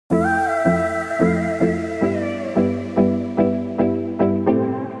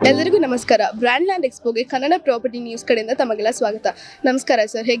ಎಲ್ಲರಿಗೂ ನಮಸ್ಕಾರ. Brand land ಎಕ್ಸ್ಪೋಗೆ Kannada property news ಕಡೆಯಿಂದ ತಮಗೆಲ್ಲ ಸ್ವಾಗತ. ನಮಸ್ಕಾರ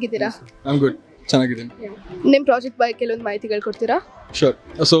ಸರ್, ಹೇಗಿದ್ದೀರಾ? ಐ ಆಮ್ ಗುಡ್, ಚೆನ್ನಾಗಿದ್ದೀನಿ. ನಿಮ್ಮ ಪ್ರಾಜೆಕ್ಟ್ ಬಗ್ಗೆ ಕೆಲವೊಂದು ಮಾಹಿತಿಗಳು ಕೊಡ್ತೀರಾ? ಶೋರ್.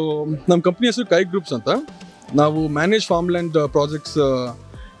 ಸೊ ನಮ್ಮ ಕಂಪ್ನಿ ಹೆಸರು ಕೈ ಗ್ರೂಪ್ಸ್ ಅಂತ. ನಾವು ಮ್ಯಾನೇಜ್ ಫಾರ್ಮ್ ಲ್ಯಾಂಡ್ ಪ್ರಾಜೆಕ್ಟ್ಸ್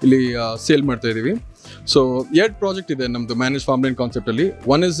ಇಲ್ಲಿ ಸೇಲ್ ಮಾಡ್ತಾ ಇದ್ದೀವಿ. ಸೊ ಎರಡು ಪ್ರಾಜೆಕ್ಟ್ ಇದೆ ನಮ್ಮದು manage farm land ಕಾನ್ಸೆಪ್ಟಲ್ಲಿ.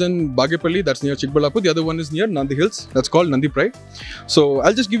 One is in Bagepalli, that's near Chikkaballapur. The other one is near Nandi hills, that's called Nandi pride. So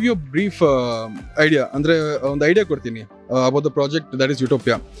I'll just give you brief idea, ಅಂದರೆ ಒಂದು idea ಕೊಡ್ತೀನಿ about the project that is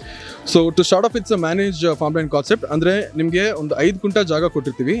utopia. So to start of it's a manage farm land concept. ಅಂದರೆ ನಿಮಗೆ ಒಂದು 5 ಗುಂಟ ಜಾಗ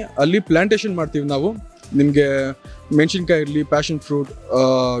ಕೊಟ್ಟಿರ್ತೀವಿ, ಅಲ್ಲಿ plantation ಮಾಡ್ತೀವಿ ನಾವು. ನಿಮಗೆ ಮೆಣಸಿನ್ಕಾಯಿ ಇರಲಿ, passion fruit,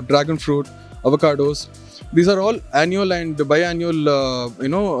 dragon fruit, avocados. These are all annual and biannual,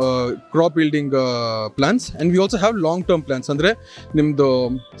 crop yielding plants. And we also have long-term plants. Andre, nimdo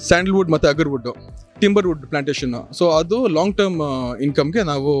sandalwood matte agarwood, timberwood plantation. So adu long-term income ge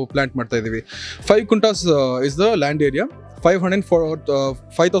ನಾವು plant ಮಾಡ್ತಾ ಇದೀವಿ. 5 kuntas is the land area.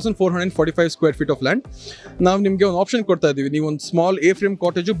 5,445 square feet of land. ನಾವು ನಿಮಗೆ ಒಂದು option ಕೊಡ್ತಾ ಇದ್ದೀವಿ. ನೀವು ಒಂದು ಸ್ಮಾಲ್ A-frame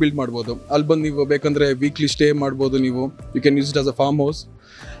ಕಾಟೇಜು ಬಿಲ್ಡ್ ಮಾಡ್ಬೋದು. ಅಲ್ಲಿ ಬಂದು ನೀವು ಬೇಕಂದ್ರೆ ವೀಕ್ಲಿ ಸ್ಟೇ ಮಾಡ್ಬೋದು. ನೀವು you can use it as a farm house.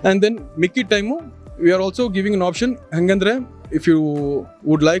 And then Mickey time we are also giving an option. ಹಂಗಂದ್ರೆ if you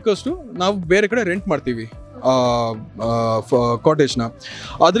would like us to, ನಾವು ಬೇರೆ ಕಡೆ ರೆಂಟ್ ಮಾಡ್ತೀವಿ ಕಾಟೇಜ್ನ.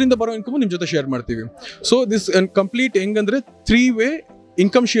 ಅದರಿಂದ ಬರೋ ಇನ್ಕಮ್ ನಿಮ್ಮ ಜೊತೆ ಶೇರ್ ಮಾಡ್ತೀವಿ. ಸೊ ದಿಸ್ ಕಂಪ್ಲೀಟ್ ಹೆಂಗಂದ್ರೆ 3-way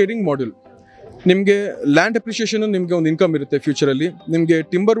ಇನ್ಕಮ್ ಶೇರಿಂಗ್ ಮಾಡೆಲ್. ನಿಮಗೆ ಲ್ಯಾಂಡ್ ಅಪ್ರಿಷಿಯೇಷನ್ ನಿಮಗೆ ಒಂದು ಇನ್ಕಮ್ ಇರುತ್ತೆ ಫ್ಯೂಚರಲ್ಲಿ. ನಿಮಗೆ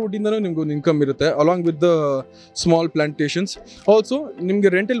ಟಿಂಬರ್ ವುಡ್ಡಿಂದನೂ ನಿಮ್ಗೆ ಒಂದು ಇನ್ಕಮ್ ಇರುತ್ತೆ along with the small plantations. Also ನಿಮಗೆ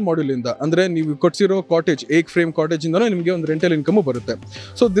ರೆಂಟಲ್ ಮಾಡೆಲಿಂದ, ಅಂದರೆ ನೀವು ಕೊಡ್ಸಿರೋ ಕಾಟೇಜ್ A-frame ಕಾಟೇಜಿಂದನೂ ನಿಮಗೆ ಒಂದು ರೆಂಟಲ್ ಇನ್ಕಮು ಬರುತ್ತೆ.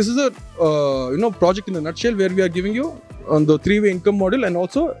 So this is a project in the ನಟ್ಶೆಲ್ where we are giving you ಒಂದು 3-way income model. And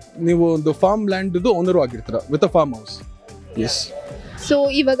also ನೀವು ಒಂದು form ಲ್ಯಾಂಡ್ದು owner ಆಗಿರ್ತೀರ with a farm house. S. So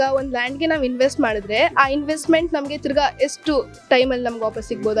ಇವಾಗ ಒಂದು ಲ್ಯಾಂಡ್ಗೆ ನಾವು ಇನ್ವೆಸ್ಟ್ ಮಾಡಿದ್ರೆ ಆ ಇನ್ವೆಸ್ಟ್ಮೆಂಟ್ ನಮಗೆ ತಿರ್ಗಾ ಎಷ್ಟು ಟೈಮಲ್ಲಿ ನಮ್ಗೆ ವಾಪಸ್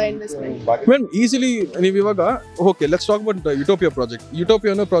ಸಿಗ್ಬೋದಾ ಇನ್ವೆಸ್ಟ್ಮೆಂಟ್? ಮೇಡಮ್ ಈಸಿಲಿ ನೀವು ಇವಾಗ okay let's talk about utopia project.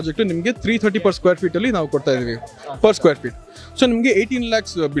 Utopia ಅನ್ನೋ ಪ್ರಾಜೆಕ್ಟ್ ನಿಮಗೆ 330 per square feet ಅಲ್ಲಿ ನಾವು ಕೊಡ್ತಾ ಇದೀವಿ ಪರ್ ಸ್ಕ್ವೇರ್ ಫೀಟ್. ಸೊ ನಿಮಗೆ 18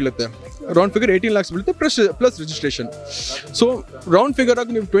 lakhs ಬೀಳುತ್ತೆ. ರೌಂಡ್ ಫಿಗರ್ 18 lakhs ಬೀಳುತ್ತೆ plus registration. So round figure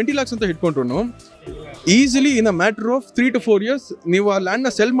ಆಗಿ ನೀವು 20 lakhs ಅಂತ ಇಟ್ಕೊಂಡ್ರು easily in a matter of 3 to 4 years ನೀವು ಆ ಲ್ಯಾಂಡ್ನ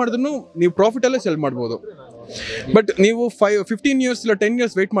ಸೆಲ್ ಮಾಡಿದ್ರು ನೀವು ಪ್ರಾಫಿಟಲ್ಲೇ ಸೆಲ್ ಮಾಡ್ಬೋದು. ಬಟ್ ನೀವು 15 years ಇಲ್ಲ 10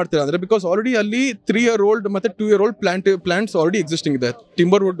 years ವೇಟ್ ಮಾಡ್ತೀರಾ ಅಂದರೆ, ಬಿಕಾಸ್ ಆಲ್ರೆಡಿ ಅಲ್ಲಿ 3-year-old ಮತ್ತು 2-year-old ಪ್ಲಾಂಟ್ಸ್ ಆಲ್ರೆಡಿ ಎಕ್ಸಿಸ್ಟಿಂಗ್ ಇದೆ.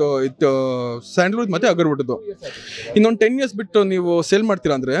 ಟಿಂಬರ್ ವುಡ್, ಸ್ಯಾಂಡಲ್ವುಡ್ ಮತ್ತು ಅಗರ್ವುಡ್ದು. ಇನ್ನೊಂದು 10 years ಬಿಟ್ಟು ನೀವು ಸೇಲ್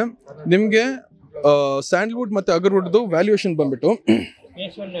ಮಾಡ್ತೀರಾ ಅಂದರೆ ನಿಮಗೆ ಸ್ಯಾಂಡಲ್ವುಡ್ ಮತ್ತು ಅಗರ್ವುಡ್ದು ವ್ಯಾಲ್ಯೂಯೇಷನ್ ಬಂದ್ಬಿಟ್ಟು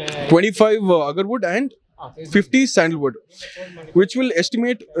 25 agarwood and 50 sandalwood, which will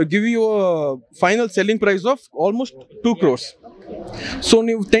give you a final selling price of almost 2 crores. So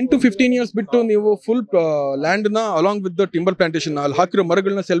ನೀವು 10 to 15 years ಬಿಟ್ಟು ನೀವು full ಲ್ಯಾಂಡ್ನ along with the timber plantation ಅಲ್ಲಿ ಹಾಕಿರೋ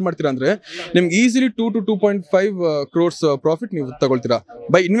ಮರಗಳನ್ನ ಸೆಲ್ ಮಾಡ್ತೀರಾ ಅಂದರೆ ನಿಮ್ಗೆ ಈಸಿಲಿ 2 to 2.5 crores ಪ್ರಾಫಿಟ್ ನೀವು ತಗೊಳ್ತೀರಾ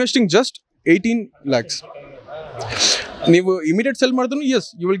ಬೈ ಇನ್ವೆಸ್ಟಿಂಗ್ ಜಸ್ಟ್ 18 lakhs. ನೀವು ಇಮಿಡಿಯೇಟ್ ಸೆಲ್ ಮಾಡಿದ್ರು S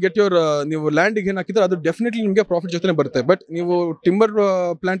you will get your, ನೀವು ಲ್ಯಾಂಡಿಗೆ ಏನು ಹಾಕಿದ್ರೆ ಅದು ಡೆಫಿನೆಟ್ಲಿ ನಿಮಗೆ ಪ್ರಾಫಿಟ್ ಜೊತೆ ಬರುತ್ತೆ. ಬಟ್ ನೀವು ಟಿಂಬರ್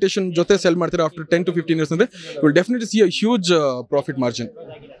ಪ್ಲಾಂಟೇಶನ್ ಜೊತೆ ಸೆಲ್ ಮಾಡ್ತೀರಾ ಆಫ್ಟರ್ 10 to 15 years ಅಂದರೆ you will definitely C a huge profit margin.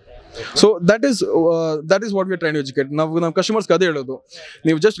 So that is what we are train to educate. ನಾವು ಕಸ್ಟಮರ್ಸ್ಗೆ ಅದೇ ಹೇಳೋದು,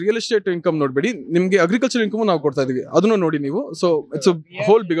 ನೀವು ಜಸ್ಟ್ ರಿಯಲ್ ಎಸ್ಟೇಟ್ ಇನ್ಕಮ್ ನೋಡಬೇಡಿ, ನಿಮಗೆ ಅಗ್ರಿಕಲ್ಚರ್ ಇನ್ಕಮ್ ನಾವು ಕೊಡ್ತಾ ಇದೀವಿ, ಅದನ್ನು ನೋಡಿ ನೀವು. So it's a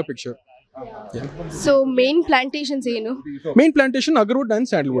hole bigger picture. So main Plantations ಏನು? Main plantation ಅಗರ್ವುಡ್ and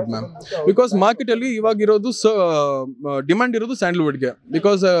Sandalwood ma'am. Because market ಅಲ್ಲಿ ಇವಾಗ ಇರೋದು ಡಿಮಾಂಡ್ ಇರೋದು ಸ್ಯಾಂಡಲ್ವುಡ್ಗೆ.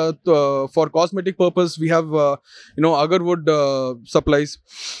 Because for cosmetic purpose we have ಅಗರ್ವುಡ್ supplies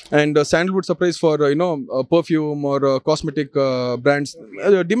and Sandalwood supplies for perfume R cosmetic brands.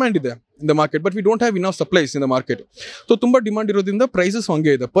 Demand ಇದೆ in the market, but we don't have enough supplies in the market. So tumba demand irodinda prices hange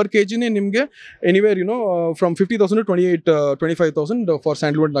ide. Per kg ne nimge anywhere from 50,000 to 25,000 for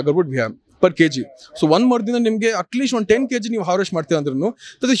sandalwood and agarwood we have per kg. So one more dinda nimge at least 10 kg ನೀವು harvest ಮಾಡ್ತೀರಾ ಅಂದ್ರೂ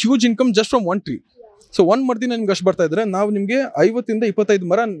that's a huge income just from one tree. So ಒಂದು ಮರದಿಂದ ನಿಮ್ಗೆ ಅಷ್ಟು ಬರ್ತಾ ಇದ್ರೆ ನಾವು ನಿಮಗೆ 50 ಇಂದ 25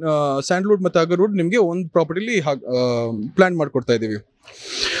 ಮರ ಸ್ಯಾಂಡಲ್ವುಡ್ ಮತ್ತು ಅಗರ್ವುಡ್ ನಿಮಗೆ ಒಂದು ಪ್ರಾಪರ್ಟಿಲಿ ಪ್ಲಾಂಟ್ ಮಾಡಿಕೊಡ್ತಾ ಇದ್ದೀವಿ.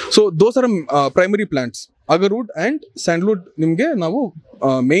 So those are primary plants. ಅಗರ್ವುಡ್ and Sandalwood ನಿಮಗೆ ನಾವು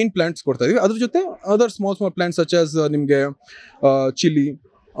ಮೇನ್ ಪ್ಲಾಂಟ್ಸ್ ಕೊಡ್ತಾ ಇದೀವಿ. ಅದ್ರ ಜೊತೆ other small plants such as ನಿಮಗೆ chilli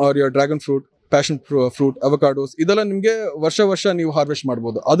R dragon fruit, passion fruit, avocados, ಇದೆಲ್ಲ ನಿಮಗೆ ವರ್ಷ ನೀವು ಹಾರ್ವೆಸ್ಟ್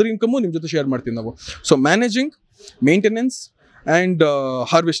ಮಾಡ್ಬೋದು. ಅದ್ರ ಇನ್ಕಮು ನಿಮ್ಮ ಜೊತೆ ಶೇರ್ ಮಾಡ್ತೀವಿ ನಾವು. So managing, maintenance and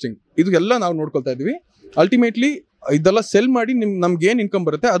harvesting ಇದು ಎಲ್ಲ ನಾವು ನೋಡ್ಕೊಳ್ತಾ ಇದ್ದೀವಿ. ಅಲ್ಟಿಮೇಟ್ಲಿ ಇದೆಲ್ಲ ಸೆಲ್ ಮಾಡಿ ನಮ್ಗೆ ಏನು ಇನ್ಕಮ್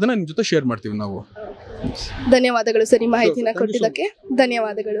ಬರುತ್ತೆ ಅದನ್ನು ನಿಮ್ಮ ಜೊತೆ ಶೇರ್ ಮಾಡ್ತೀವಿ ನಾವು. ಧನ್ಯವಾದಗಳು ಸರ್, ಈ ಮಾಹಿತಿನ ಕೊಟ್ಟಿದ್ದಕ್ಕೆ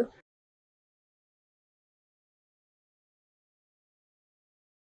ಧನ್ಯವಾದಗಳು.